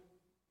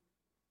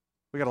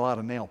 We got a lot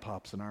of nail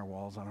pops in our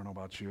walls. I don't know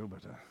about you,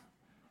 but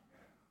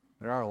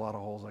there are a lot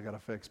of holes I got to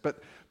fix.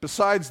 But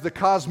besides the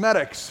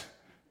cosmetics,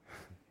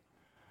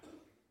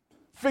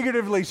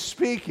 figuratively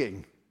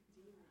speaking,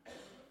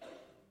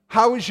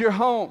 how is your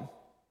home?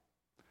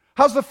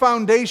 How's the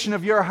foundation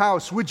of your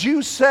house? Would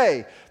you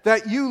say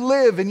that you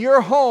live in your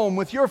home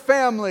with your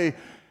family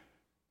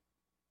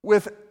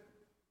with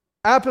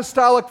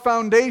apostolic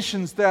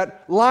foundations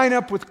that line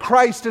up with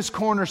Christ as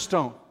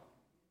cornerstone?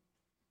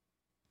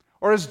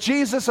 Or is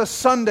Jesus a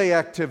Sunday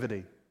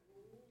activity?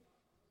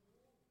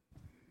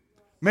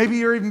 Maybe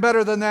you're even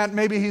better than that.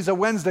 Maybe he's a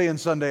Wednesday and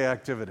Sunday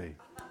activity.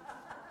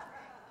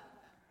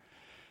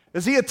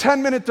 Is he a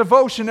 10-minute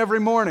devotion every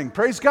morning?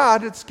 Praise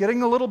God, it's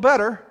getting a little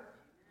better.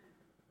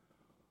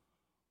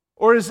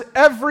 Or is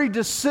every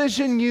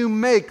decision you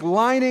make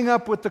lining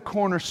up with the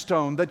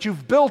cornerstone, that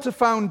you've built a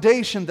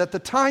foundation, that the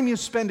time you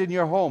spend in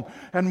your home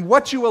and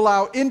what you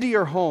allow into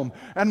your home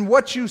and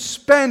what you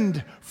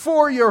spend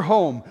for your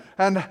home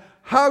and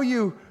how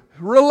you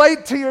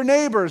relate to your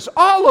neighbors,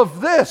 all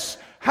of this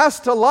has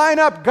to line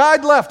up,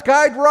 guide left,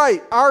 guide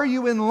right. Are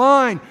you in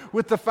line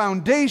with the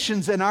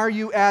foundations, and are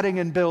you adding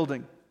and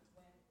building?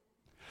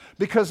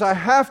 Because I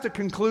have to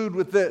conclude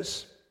with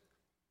this.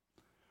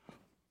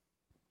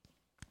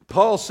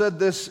 Paul said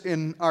this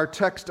in our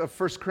text of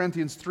 1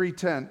 Corinthians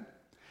 3:10.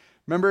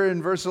 Remember in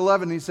verse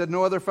 11, he said,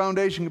 no other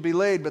foundation can be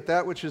laid but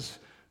that which is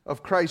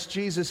of Christ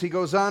Jesus. He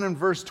goes on in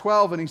verse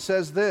 12 and he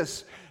says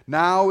this,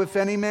 now if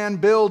any man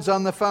builds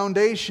on the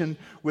foundation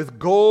with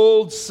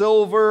gold,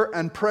 silver,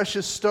 and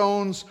precious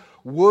stones,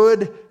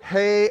 wood,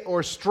 hay,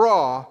 or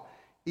straw,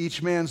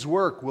 each man's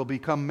work will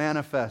become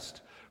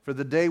manifest. For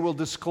the day will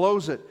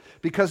disclose it,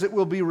 because it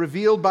will be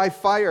revealed by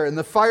fire, and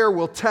the fire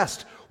will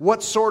test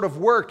what sort of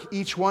work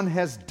each one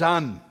has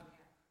done.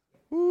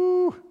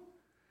 Woo.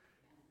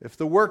 If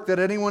the work that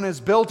anyone has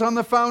built on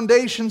the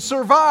foundation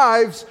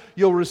survives,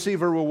 you'll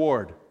receive a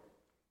reward.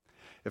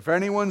 If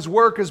anyone's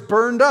work is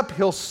burned up,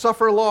 he'll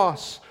suffer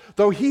loss,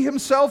 though he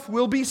himself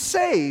will be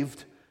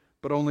saved,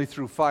 but only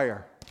through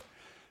fire.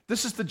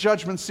 This is the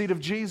judgment seat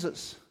of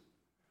Jesus.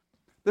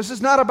 This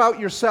is not about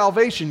your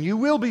salvation. You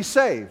will be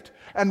saved,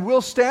 and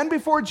will stand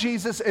before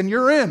Jesus, and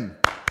you're in.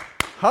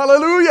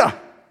 Hallelujah!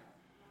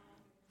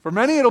 For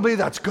many it'll be,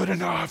 that's good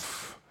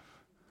enough.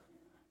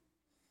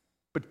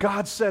 But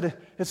God said,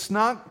 it's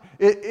not,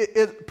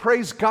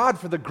 praise God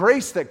for the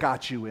grace that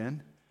got you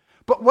in.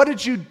 But what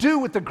did you do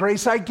with the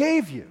grace I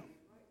gave you?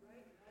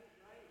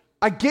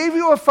 I gave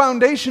you a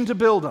foundation to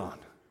build on.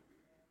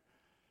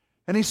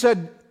 And he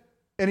said,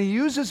 and he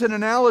uses an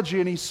analogy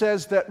and he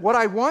says that what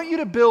I want you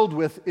to build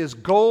with is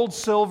gold,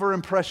 silver,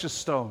 and precious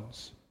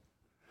stones.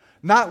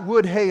 Not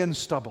wood, hay, and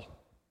stubble.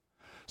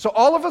 So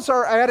all of us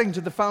are adding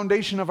to the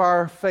foundation of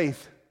our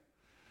faith.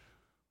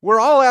 We're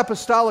all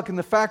apostolic in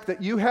the fact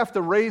that you have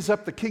to raise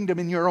up the kingdom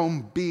in your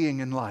own being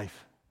in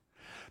life.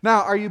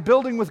 Now, are you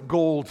building with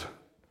gold?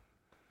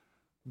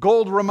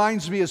 Gold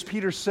reminds me, as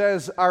Peter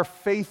says, our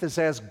faith is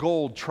as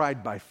gold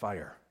tried by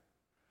fire.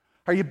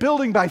 Are you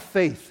building by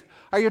faith?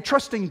 Are you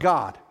trusting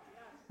God?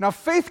 Now,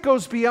 faith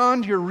goes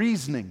beyond your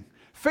reasoning.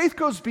 Faith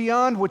goes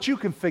beyond what you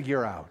can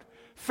figure out.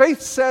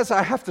 Faith says,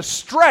 I have to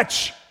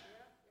stretch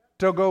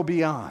to go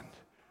beyond.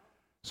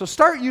 So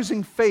start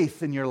using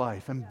faith in your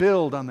life and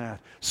build on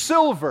that.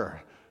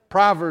 Silver.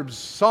 Proverbs,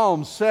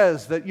 Psalms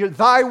says that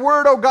thy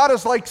word, O God,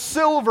 is like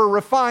silver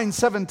refined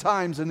 7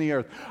 times in the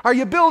earth. Are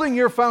you building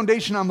your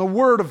foundation on the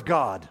word of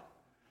God?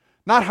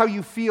 Not how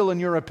you feel in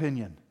your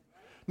opinion.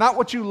 Not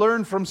what you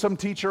learned from some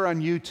teacher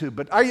on YouTube,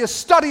 but are you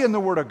studying the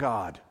word of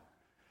God?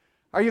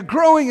 Are you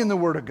growing in the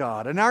word of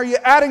God? And are you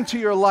adding to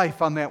your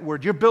life on that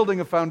word? You're building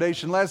a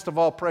foundation. Last of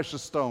all,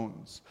 precious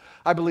stones.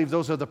 I believe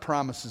those are the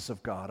promises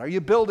of God. Are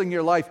you building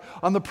your life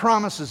on the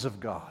promises of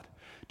God?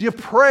 Do you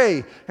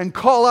pray and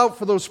call out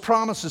for those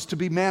promises to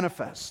be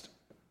manifest?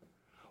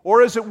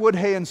 Or is it wood,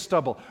 hay, and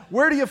stubble?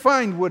 Where do you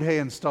find wood, hay,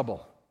 and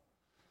stubble?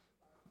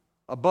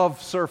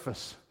 Above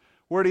surface.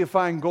 Where do you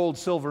find gold,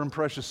 silver, and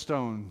precious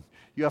stone?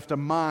 You have to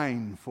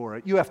mine for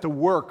it. You have to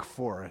work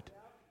for it.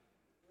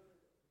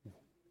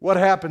 What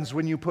happens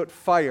when you put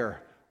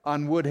fire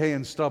on wood, hay,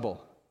 and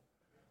stubble?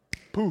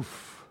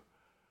 Poof.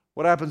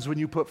 What happens when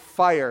you put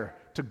fire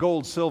to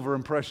gold, silver,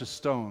 and precious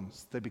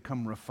stones? They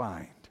become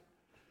refined.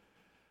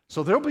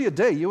 So there'll be a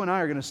day you and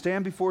I are going to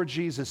stand before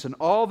Jesus, and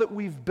all that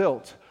we've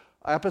built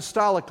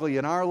apostolically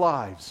in our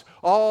lives,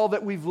 all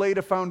that we've laid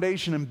a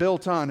foundation and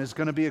built on is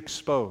going to be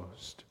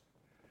exposed.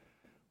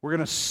 We're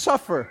going to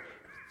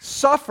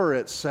suffer,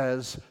 it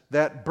says,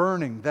 that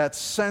burning, that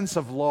sense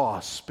of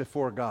loss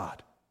before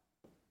God.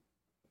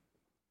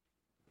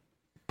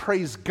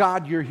 Praise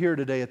God you're here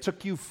today. It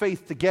took you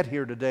faith to get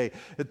here today.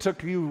 It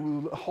took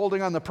you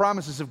holding on the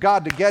promises of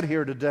God to get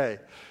here today.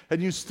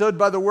 And you stood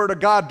by the word of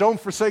God. Don't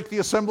forsake the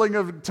assembling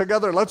of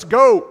together. Let's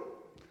go.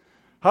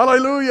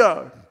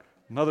 Hallelujah.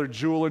 Another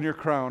jewel in your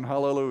crown.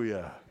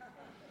 Hallelujah.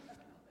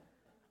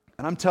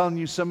 And I'm telling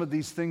you, some of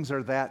these things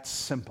are that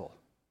simple.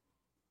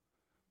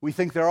 We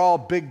think they're all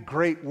big,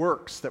 great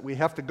works that we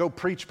have to go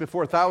preach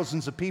before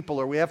thousands of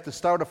people, or we have to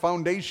start a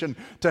foundation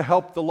to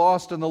help the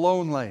lost and the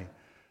lonely.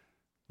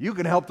 You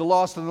can help the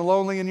lost and the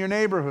lonely in your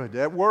neighborhood,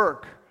 at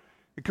work.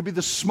 It could be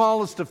the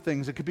smallest of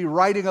things. It could be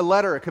writing a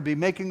letter. It could be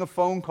making a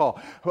phone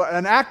call.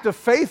 An act of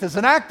faith is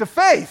an act of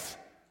faith.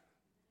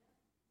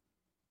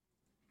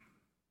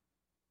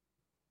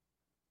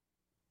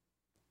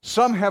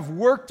 Some have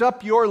worked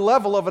up your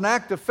level of an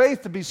act of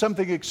faith to be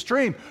something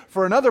extreme.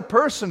 For another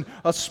person,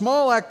 a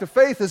small act of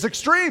faith is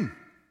extreme.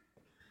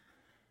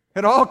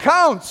 It all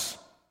counts.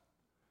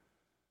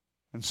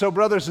 And so,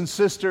 brothers and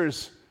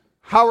sisters,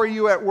 how are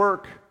you at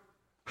work?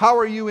 How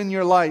are you in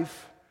your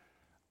life?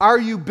 Are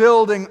you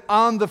building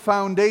on the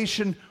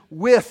foundation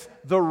with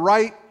the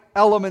right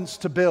elements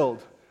to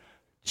build?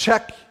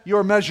 Check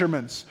your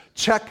measurements.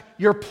 Check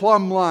your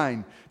plumb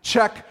line.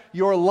 Check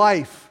your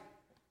life.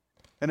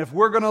 And if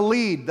we're going to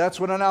lead, that's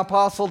what an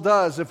apostle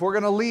does. If we're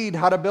going to lead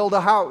how to build a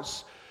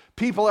house,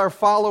 people are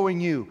following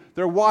you.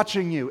 They're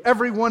watching you.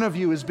 Every one of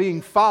you is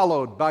being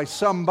followed by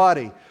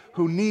somebody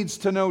who needs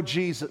to know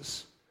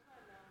Jesus.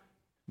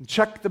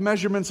 Check the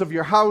measurements of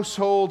your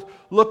household.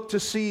 Look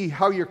to see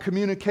how your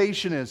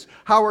communication is.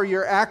 How are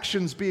your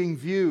actions being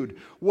viewed?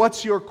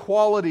 What's your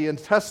quality and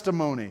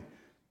testimony?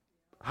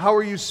 How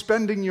are you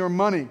spending your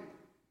money?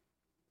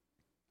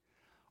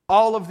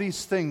 All of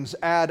these things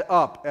add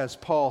up, as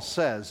Paul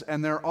says,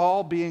 and they're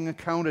all being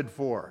accounted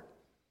for.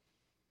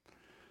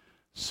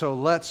 So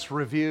let's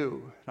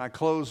review. I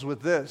close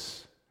with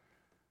this.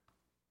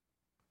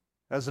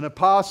 As an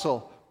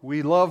apostle,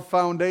 we love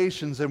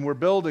foundations and we're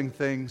building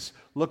things.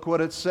 Look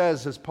what it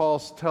says as Paul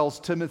tells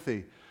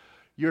Timothy.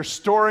 You're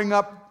storing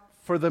up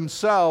for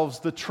themselves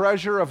the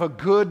treasure of a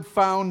good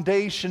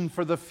foundation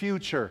for the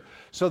future,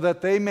 so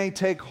that they may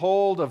take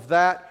hold of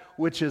that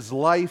which is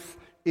life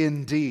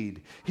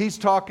indeed. He's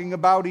talking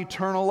about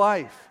eternal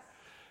life.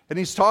 And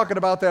he's talking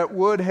about that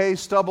wood, hay,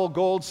 stubble,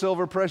 gold,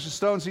 silver, precious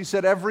stones. He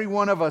said every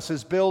one of us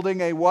is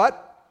building a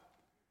what?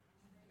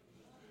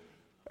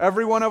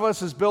 Every one of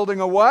us is building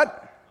a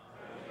what?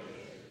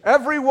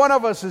 Every one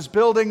of us is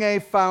building a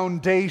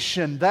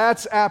foundation.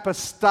 That's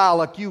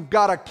apostolic. You've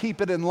got to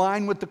keep it in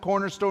line with the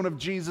cornerstone of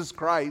Jesus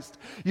Christ.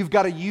 You've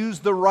got to use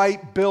the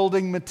right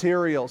building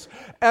materials.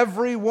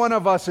 Every one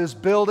of us is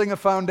building a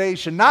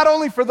foundation, not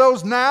only for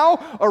those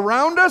now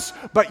around us,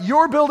 but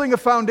you're building a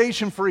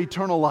foundation for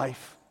eternal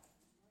life.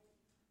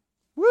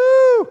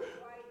 Woo!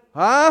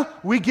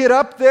 We get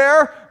up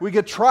there, we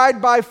get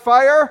tried by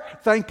fire.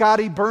 Thank God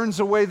He burns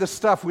away the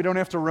stuff. We don't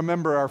have to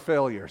remember our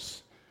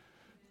failures.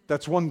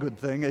 That's one good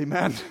thing,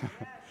 amen?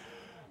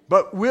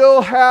 But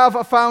we'll have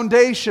a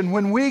foundation.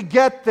 When we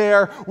get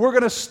there, we're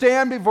going to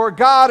stand before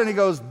God and He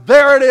goes,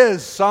 there it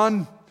is,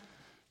 son.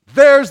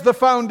 There's the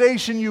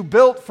foundation you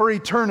built for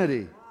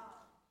eternity.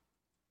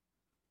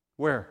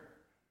 Where?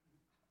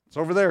 It's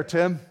over there,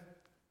 Tim.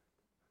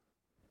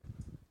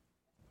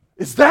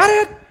 Is that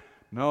it?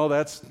 No,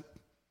 that's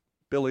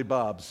Billy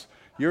Bob's.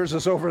 Yours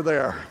is over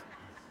there.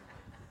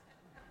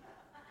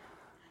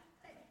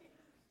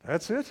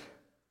 That's it?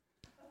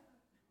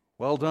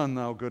 Well done,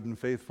 thou good and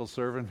faithful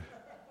servant.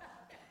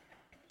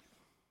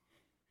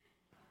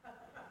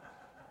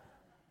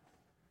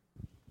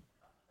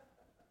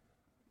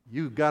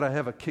 You've got to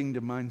have a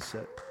kingdom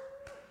mindset.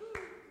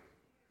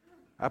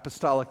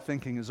 Apostolic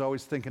thinking is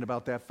always thinking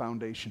about that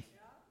foundation.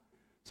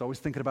 It's always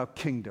thinking about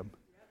kingdom.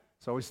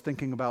 It's always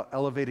thinking about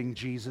elevating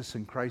Jesus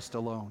and Christ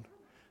alone.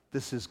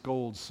 This is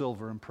gold,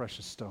 silver, and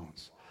precious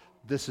stones.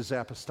 This is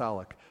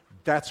apostolic.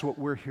 That's what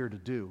we're here to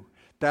do.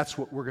 That's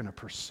what we're going to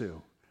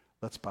pursue.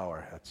 Let's bow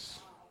our heads.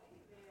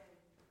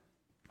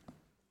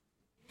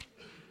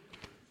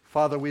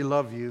 Father, we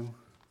love you,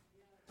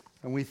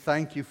 and we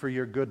thank you for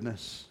your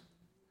goodness.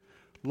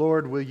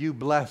 Lord, will you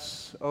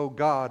bless, oh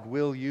God,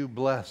 will you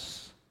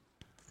bless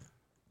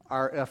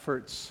our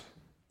efforts,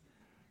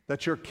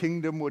 that your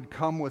kingdom would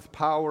come with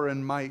power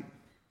and might,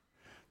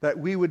 that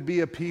we would be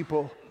a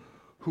people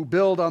who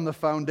build on the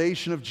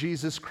foundation of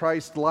Jesus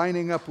Christ,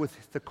 lining up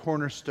with the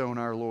cornerstone,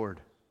 our Lord,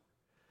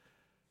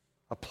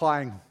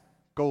 applying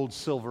gold,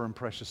 silver, and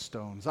precious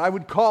stones. I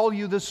would call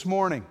you this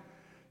morning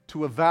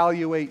to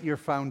evaluate your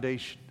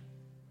foundation.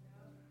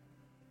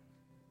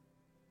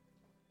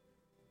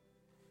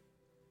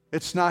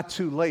 It's not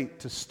too late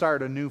to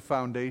start a new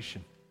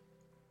foundation.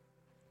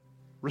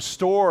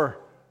 Restore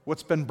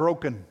what's been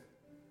broken.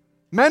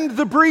 Mend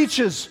the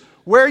breaches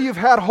where you've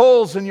had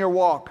holes in your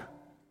walk.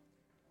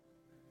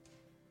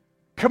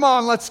 Come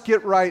on, let's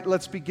get right.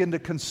 Let's begin to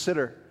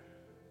consider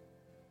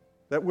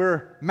that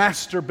we're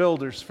master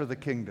builders for the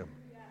kingdom.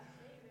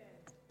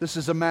 This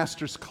is a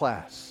master's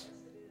class.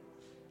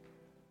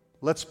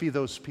 Let's be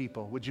those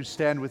people. Would you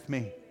stand with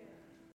me?